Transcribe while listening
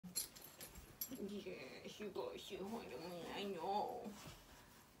Yes, you go see honey, I know.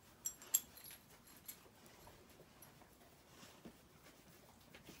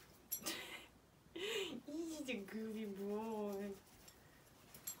 He's a goofy boy.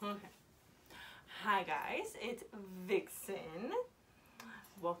 Okay. Hi guys, it's Vixen.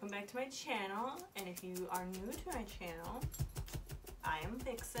 Welcome back to my channel, and if you are new to my channel, I am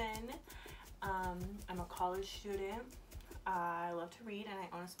Vixen. I'm a college student. I love to read and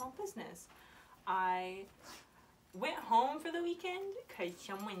I own a small business. I went home for the weekend because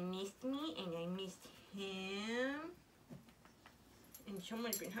someone missed me and I missed him. And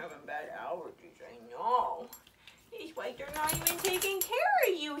someone's been having bad allergies, I know. It's like they're not even taking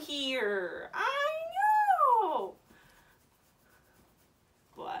care of you here. I know.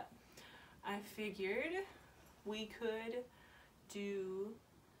 But I figured we could do,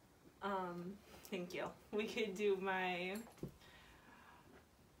 thank you. We could do my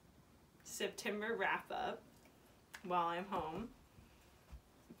September wrap up while I'm home,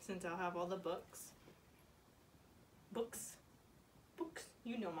 since I'll have all the books. Books.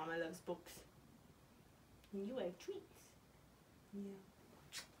 You know Mama loves books. And you like treats. Yeah.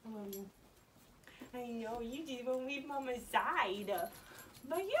 I love you. I know, you just won't leave Mama's side.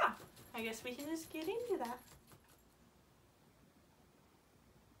 But yeah, I guess we can just get into that.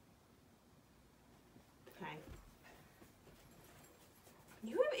 Okay.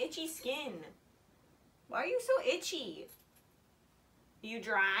 You have itchy skin. Why are you so itchy? Are you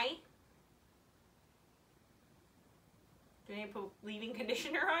dry? Do I need to put leave-in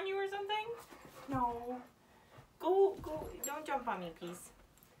conditioner on you or something? No. Go. Don't jump on me, please.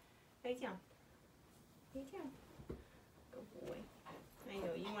 Lay down. Lay down. Good boy. I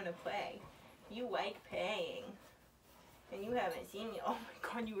know you want to play. You like playing. And you haven't seen me. Oh my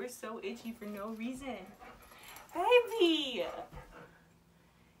god, you were so itchy for no reason. Baby!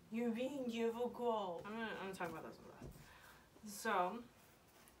 You're being difficult. I'm gonna talk about this one. So,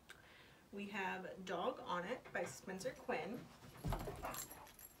 we have Dog on It by Spencer Quinn.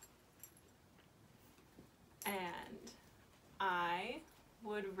 And I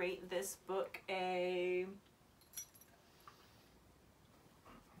would rate this book a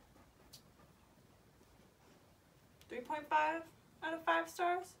 3.5 out of 5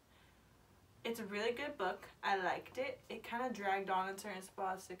 stars. It's a really good book. I liked it. It kind of dragged on in certain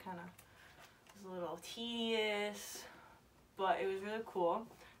spots. It kind of was a little tedious, but it was really cool.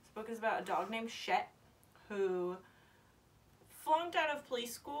 This book is about a dog named Shet who flunked out of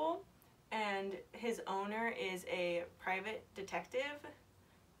police school, and his owner is a private detective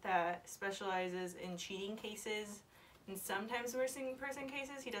that specializes in cheating cases and sometimes missing person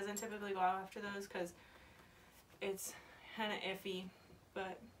cases. He doesn't typically go after those because it's kind of iffy,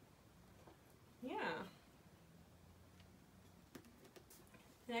 but yeah.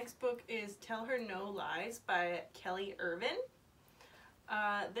 The next book is Tell Her No Lies by Kelly Irvin.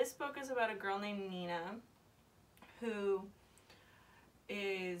 This book is about a girl named Nina who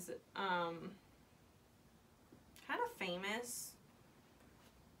is kind of famous.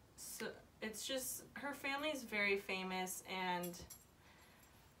 So it's just, her family's very famous and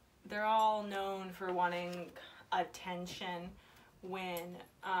they're all known for wanting attention when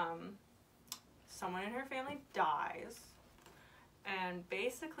someone in her family dies. And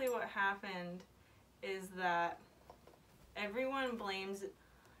basically what happened is that everyone blames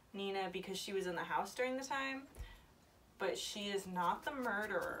Nina because she was in the house during the time, but she is not the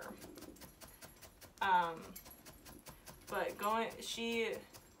murderer.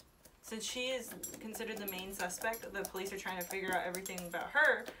 Since she is considered the main suspect, the police are trying to figure out everything about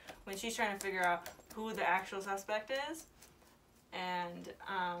her when she's trying to figure out who the actual suspect is. And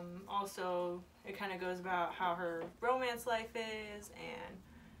also it kind of goes about how her romance life is, and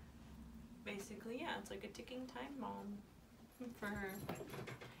basically, yeah, it's like a ticking time bomb for her.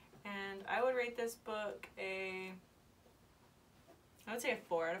 And I would rate this book I would say a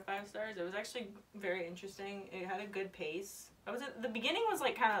 4 out of 5 stars. It was actually very interesting. It had a good pace. The beginning was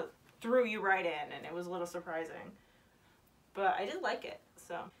like kind of threw you right in, and it was a little surprising, but I did like it.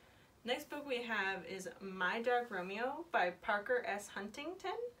 So next book we have is My Dark Romeo by Parker S.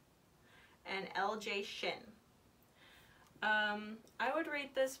 Huntington and L.J. Shin. I would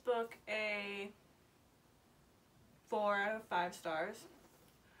rate this book a 4 out of 5 stars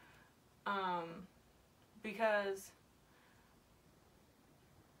because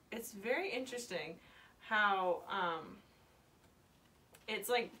it's very interesting how it's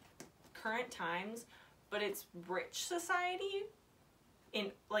like current times, but it's rich society.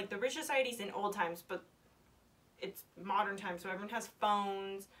 In like the rich society's in old times, but it's modern times, so everyone has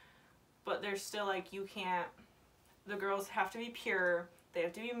phones, but they're still like, you can't, the girls have to be pure, they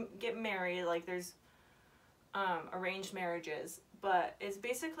have to get married, like there's arranged marriages, but it's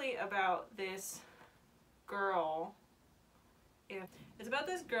basically about this girl. It's about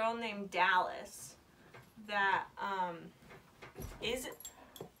this girl named Dallas that is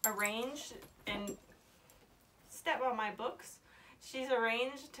arranged, and step on my books, she's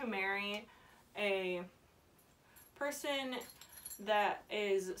arranged to marry a person that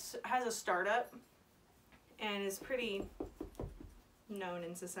has a startup and is pretty known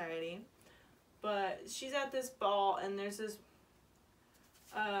in society. But she's at this ball, and there's this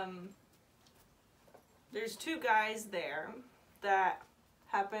there's two guys there that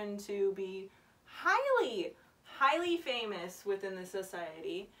happen to be highly famous within the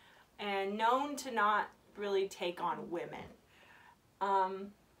society and known to not really take on women,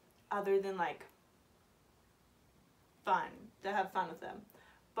 other than like to have fun with them.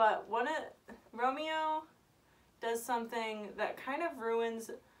 But Romeo does something that kind of ruins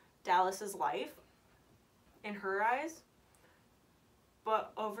Dallas's life in her eyes,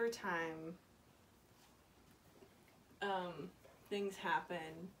 but over time things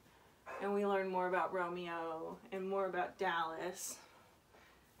happen and we learn more about Romeo and more about Dallas.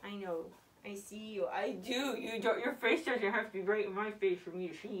 I know, I see you, I do. Your face doesn't have to be right in my face for me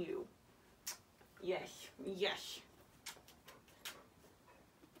to see you. Yes.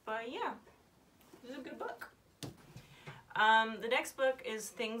 But yeah, this is a good book. The next book is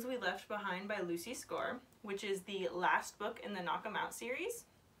Things We Left Behind by Lucy Score, which is the last book in the Knock 'Em Out series.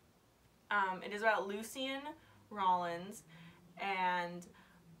 It is about Lucian Rollins and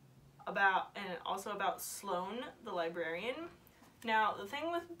also about Sloane, the librarian. Now, the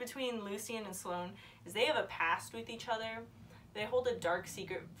thing between Lucian and Sloane is they have a past with each other. They hold a dark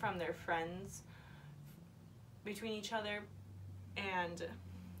secret from their friends between each other, and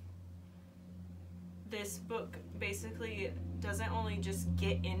this book basically doesn't only just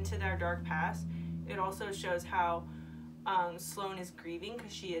get into their dark past, it also shows how Sloane is grieving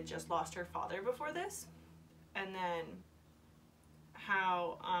because she had just lost her father before this, and then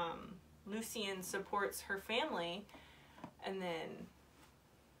how Lucian supports her family, and then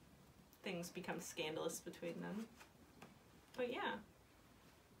things become scandalous between them. But yeah,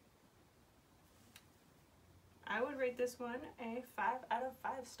 I would rate this one a 5 out of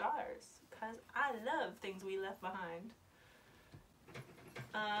 5 stars because I love Things We Left Behind.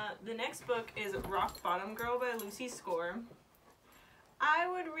 The next book is Rock Bottom Girl by Lucy Score. I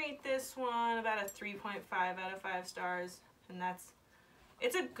would rate this one about a 3.5 out of 5 stars, and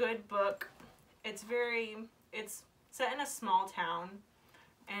it's a good book. It's set in a small town,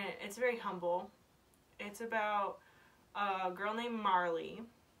 and it's very humble. It's about a girl named Marley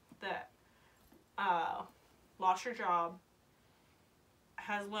that lost her job,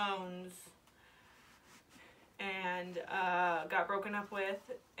 has loans, and got broken up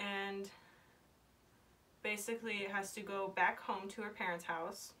with, and basically has to go back home to her parents'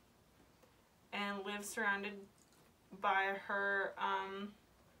 house and live surrounded by her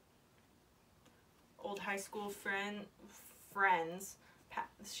old high school friends.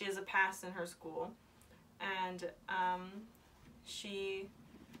 She has a past in her school, and she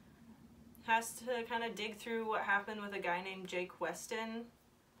has to kind of dig through what happened with a guy named Jake Weston,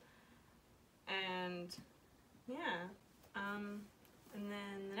 and yeah, and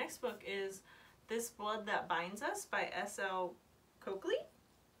then the next book is This Blood That Binds Us by S.L. Coakley.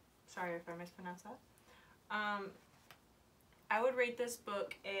 Sorry if I mispronounced that. I would rate this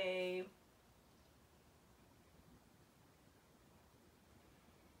book a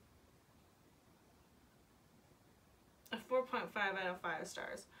 4.5 out of 5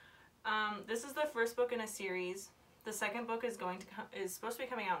 stars. This is the first book in a series. The second book is supposed to be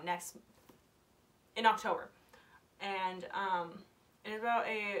coming out in October, and it is about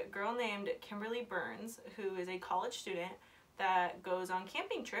a girl named Kimberly Burns, who is a college student that goes on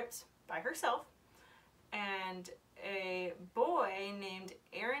camping trips by herself, and a boy named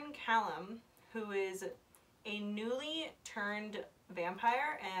Aaron Callum, who is a newly turned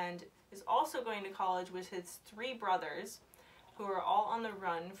vampire and is also going to college with his 3 brothers, who are all on the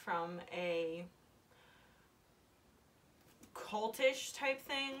run from a cultish type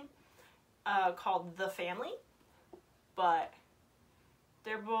thing called The Family. But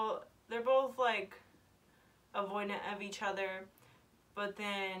they're both like avoidant of each other, but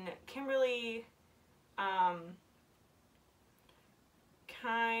then Kimberly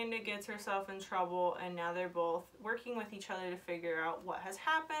kind of gets herself in trouble, and now they're both working with each other to figure out what has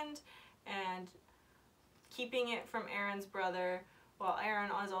happened and keeping it from Aaron's brother, while Aaron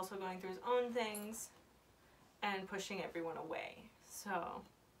is also going through his own things and pushing everyone away. So,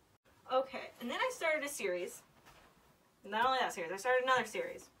 okay, and then I started a series not only that series, I started another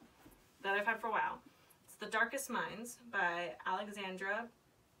series that I've had for a while. It's The Darkest Minds by Alexandra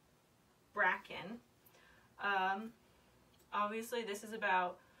Bracken. Obviously, this is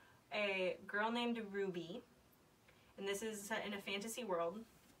about a girl named Ruby, and this is set in a fantasy world.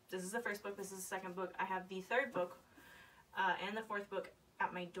 This is the first book. This is the second book. I have the third book and the fourth book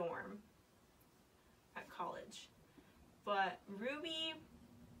at my dorm at college. But Ruby,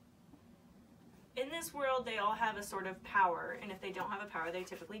 in this world, they all have a sort of power, and if they don't have a power, they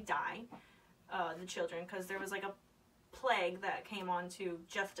typically die, the children, because there was like a plague that came onto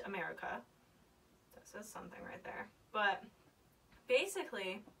just America. That says something right there. But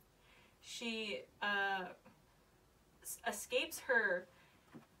basically, she escapes her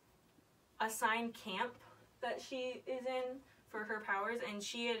assigned camp that she is in for her powers, and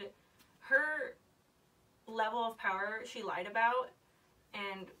her level of power she lied about,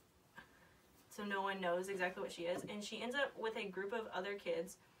 and so no one knows exactly what she is, and she ends up with a group of other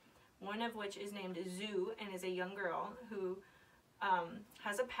kids, one of which is named Zoo and is a young girl who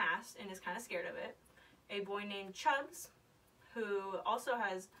has a past and is kind of scared of it, a boy named Chubbs who also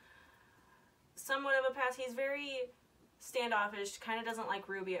has somewhat of a past. He's very standoffish, kind of doesn't like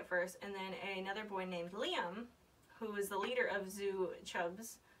Ruby at first, and then another boy named Liam who is the leader of Zoo and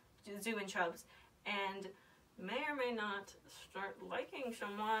Chubbs, and may or may not start liking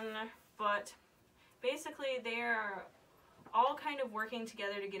someone, but basically they are all kind of working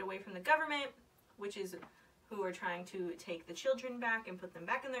together to get away from the government, which is who are trying to take the children back and put them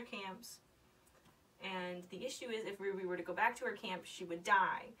back in their camps. And the issue is, if Ruby were to go back to her camp, she would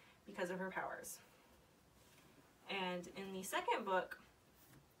die because of her powers. And in the second book,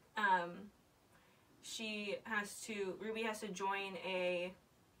 Ruby has to join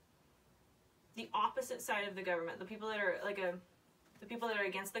the opposite side of the government, the people that are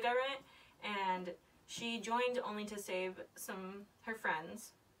against the government, and she joined only to save her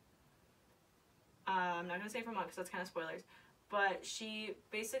friends. I'm not going to say from what, because that's kind of spoilers, but she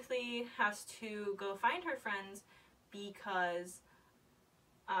basically has to go find her friends because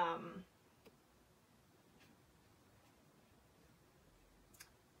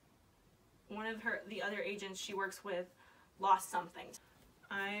one of the other agents she works with lost something.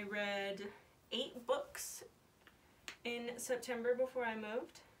 I read 8 books in September before I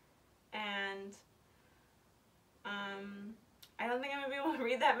moved, and I don't think I'm going to be able to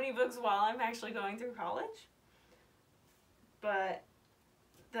read that many books while I'm actually going through college, but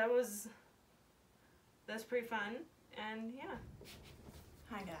that's pretty fun, and yeah.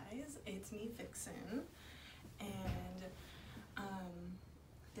 Hi guys, it's me, Vixen, and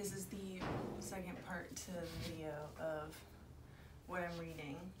this is the second part to the video of what I'm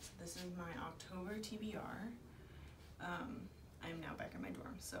reading. So this is my October TBR. I'm now back in my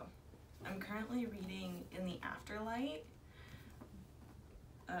dorm, so I'm currently reading In the Afterlight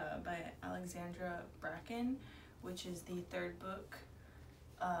by Alexandra Bracken, which is the third book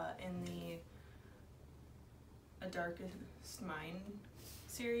in the A Darkest Mind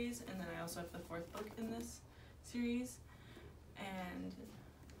series, and then I also have the fourth book in this series, and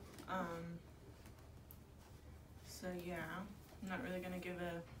so yeah, I'm not really gonna give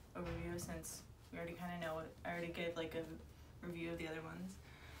a review since we already kind of know it. I already gave like a review of the other ones.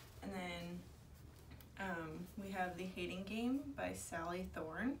 And then we have The Hating Game by Sally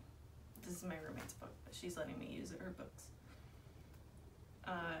Thorne. This is my roommate's book, but she's letting me use her books.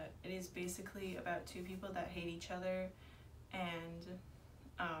 It is basically about two people that hate each other, and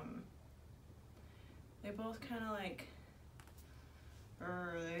they both kind of like,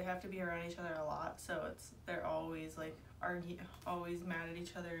 they have to be around each other a lot, so they're always like always mad at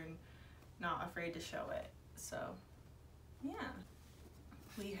each other and not afraid to show it. So yeah.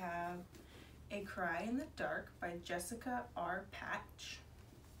 We have A Cry in the Dark by Jessica R. Patch.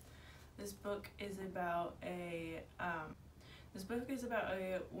 This book is about a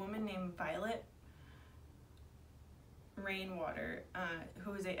woman named Violet Rainwater,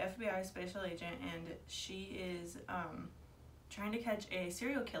 who is a FBI special agent, and she is trying to catch a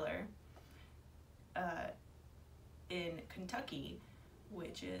serial killer in Kentucky,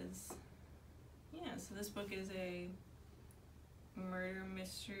 which is, yeah, so this book is a murder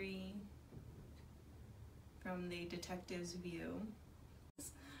mystery from the detective's view.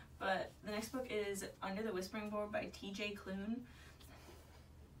 But the next book is Under the Whispering Board by T.J. Klune.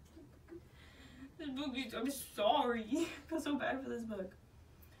 This book is, I'm sorry, I feel so bad for this book.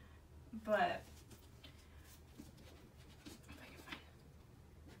 But if I can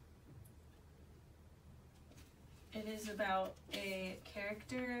find it. It is about a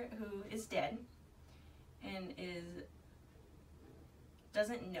character who is dead and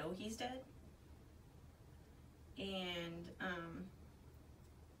doesn't know he's dead, And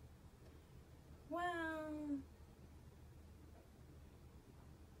well,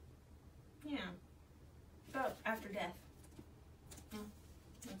 yeah, about after death. Yeah,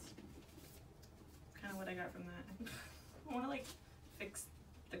 that's kind of what I got from that. I want to like fix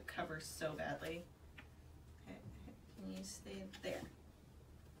the cover so badly. Okay, can you stay there?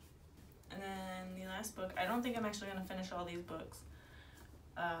 And then the last book, I don't think I'm actually gonna finish all these books,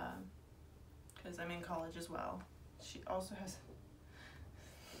 because I'm in college as well. She also has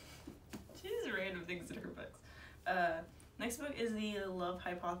random things in her books. Next book is The Love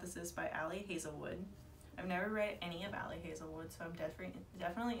Hypothesis by Ali Hazelwood. I've never read any of Ali Hazelwood, so I'm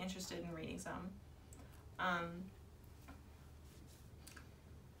definitely interested in reading some.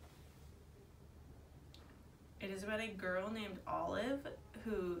 It is about a girl named Olive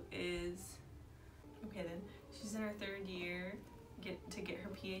who is, okay then, she's in her 3rd year to get her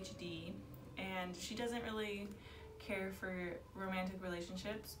PhD, and she doesn't really care for romantic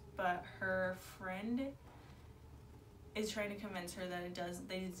relationships, but her friend is trying to convince her that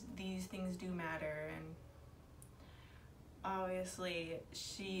these things do matter, and obviously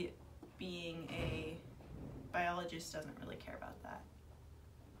she, being a biologist, doesn't really care about that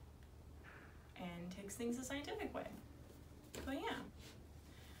and takes things the scientific way. But yeah,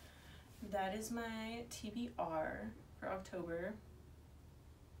 that is my TBR for October.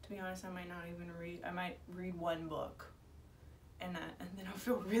 To be honest, I might not even read, I might read 1 book and then I'll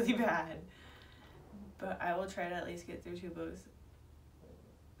feel really bad. But I will try to at least get through 2 books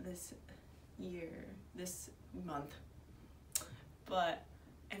this month. But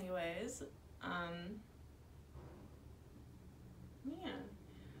anyways, yeah.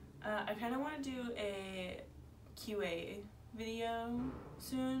 I kind of want to do a QA video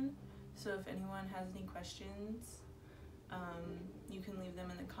soon, so if anyone has any questions, you can leave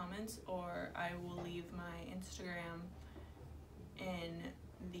them in the comments, or I will leave my Instagram in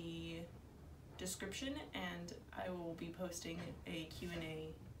the description, and I will be posting a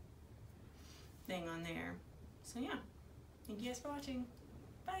Q&A thing on there. So yeah, thank you guys for watching.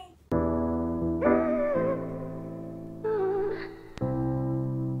 Bye!